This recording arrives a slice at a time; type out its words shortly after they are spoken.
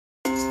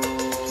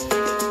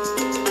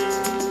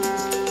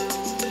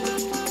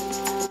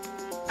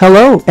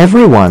Hello,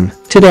 everyone.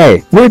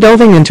 Today, we're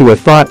delving into a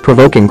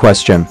thought-provoking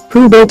question.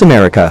 Who built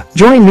America?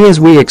 Join me as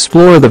we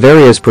explore the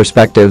various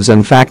perspectives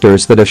and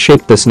factors that have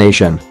shaped this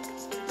nation.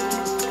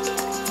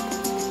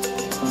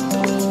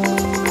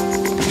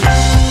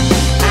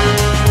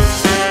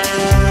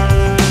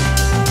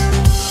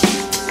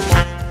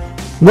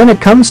 When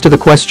it comes to the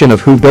question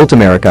of who built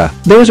America,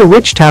 there's a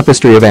rich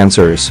tapestry of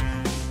answers.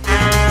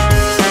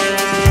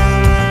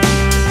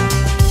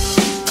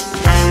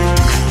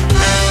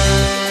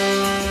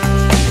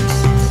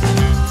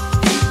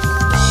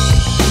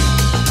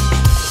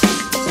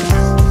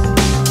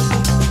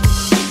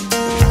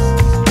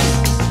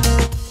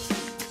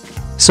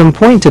 Some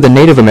point to the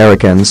Native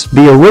Americans,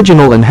 the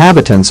original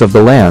inhabitants of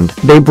the land.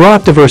 They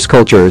brought diverse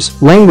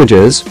cultures,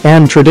 languages,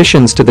 and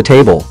traditions to the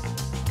table.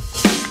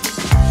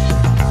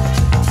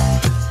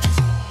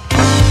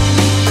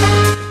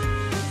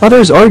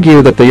 Others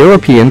argue that the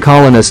European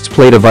colonists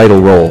played a vital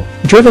role.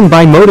 Driven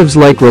by motives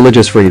like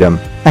religious freedom,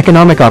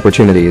 economic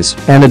opportunities,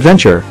 and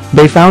adventure,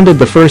 they founded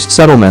the first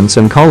settlements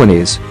and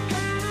colonies.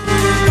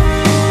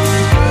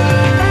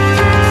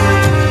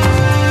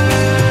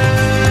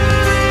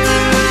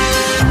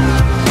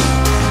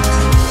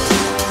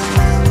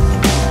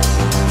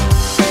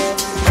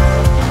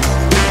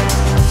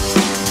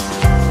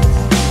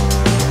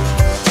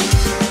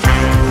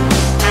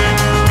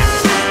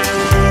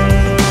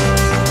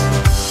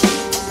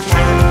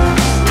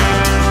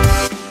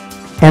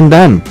 And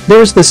then,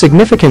 there's the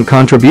significant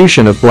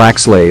contribution of black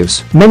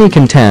slaves. Many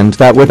contend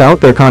that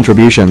without their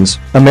contributions,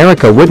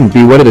 America wouldn't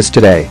be what it is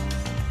today.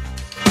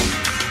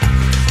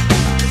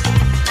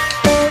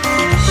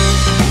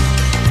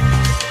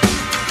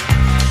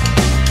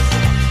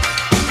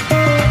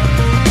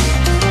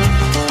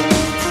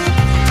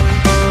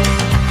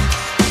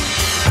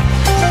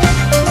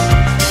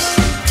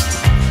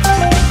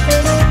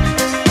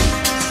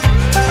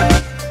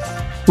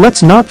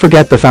 Let's not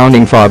forget the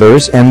founding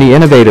fathers and the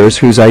innovators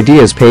whose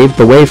ideas paved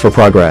the way for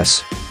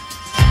progress.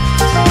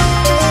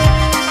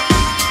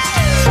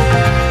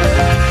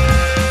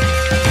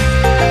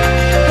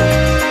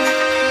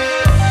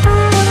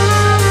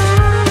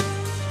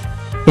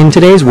 In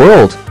today's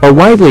world, a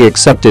widely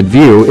accepted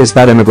view is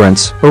that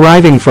immigrants,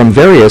 arriving from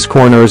various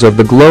corners of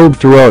the globe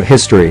throughout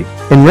history,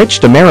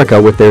 enriched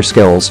America with their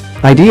skills,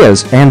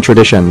 ideas, and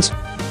traditions.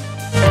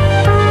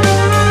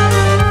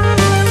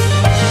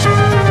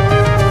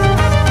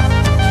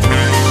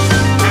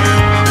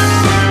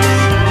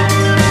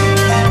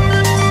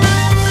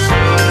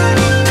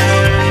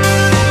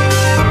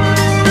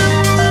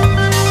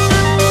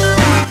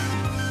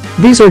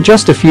 These are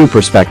just a few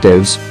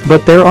perspectives,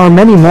 but there are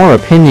many more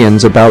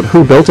opinions about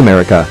who built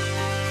America.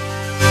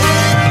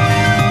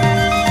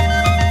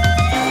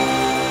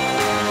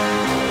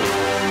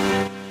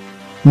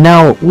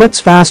 Now, let's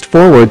fast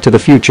forward to the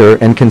future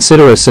and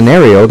consider a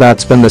scenario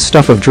that's been the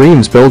stuff of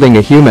dreams: building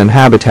a human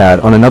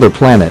habitat on another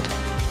planet.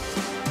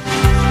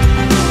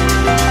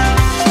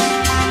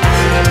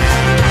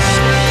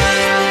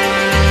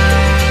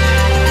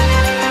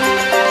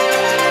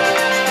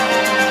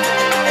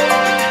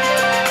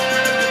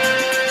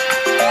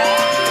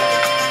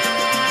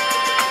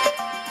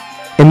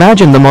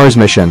 Imagine the Mars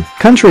mission.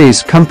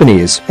 Countries,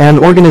 companies, and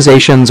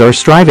organizations are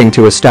striving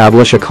to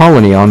establish a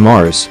colony on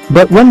Mars.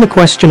 But when the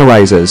question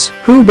arises,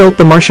 who built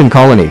the Martian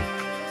colony?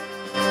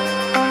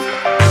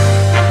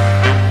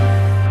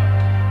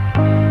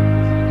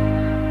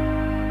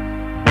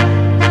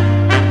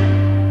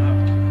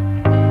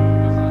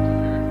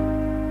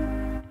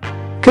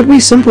 Could we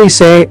simply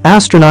say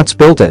astronauts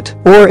built it,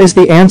 or is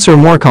the answer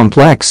more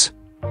complex?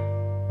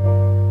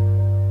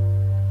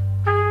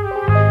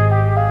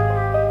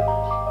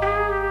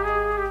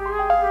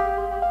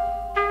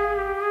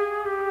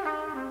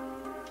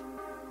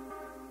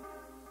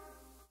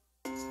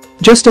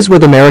 Just as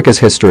with America's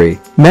history,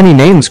 many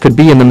names could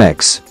be in the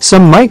mix.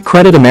 Some might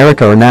credit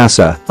America or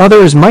NASA,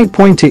 others might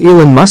point to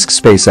Elon Musk's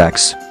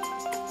SpaceX.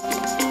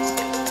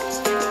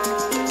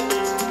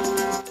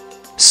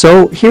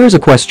 So, here's a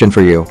question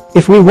for you.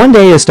 If we one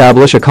day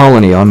establish a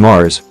colony on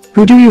Mars,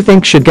 who do you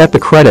think should get the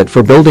credit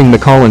for building the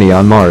colony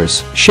on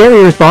Mars?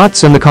 Share your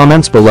thoughts in the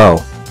comments below.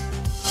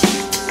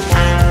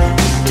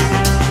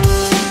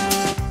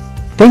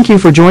 Thank you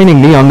for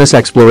joining me on this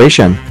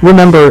exploration.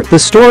 Remember, the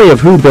story of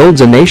who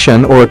builds a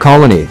nation or a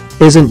colony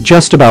isn't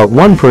just about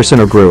one person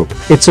or group.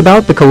 It's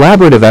about the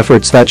collaborative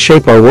efforts that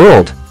shape our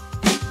world.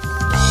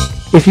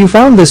 If you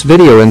found this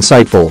video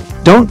insightful,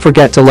 don't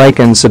forget to like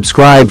and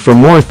subscribe for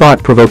more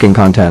thought-provoking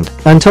content.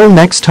 Until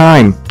next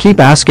time,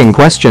 keep asking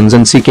questions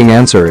and seeking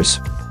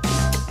answers.